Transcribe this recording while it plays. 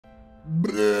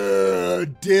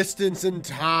Distance and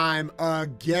time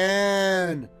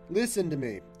again. Listen to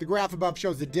me. The graph above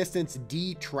shows the distance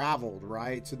d traveled,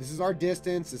 right? So this is our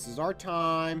distance, this is our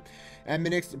time, and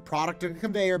minutes, product of a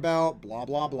conveyor belt, blah,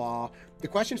 blah, blah. The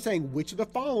question is saying which of the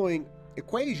following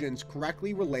equations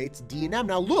correctly relates d and m.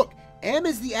 Now look, m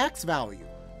is the x value,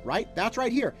 right? That's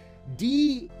right here.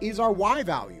 D is our y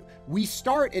value. We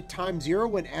start at time 0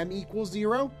 when m equals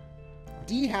 0.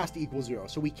 D has to equal 0.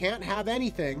 So we can't have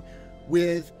anything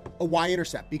with a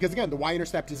y-intercept because, again, the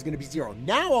y-intercept is going to be 0.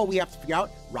 Now all we have to figure out,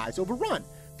 rise over run.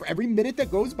 For every minute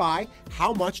that goes by,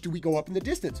 how much do we go up in the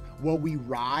distance? Well, we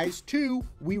rise 2,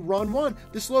 we run 1.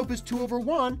 The slope is 2 over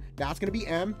 1. That's going to be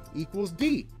m equals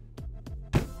d.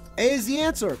 A is the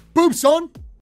answer. Boom, son.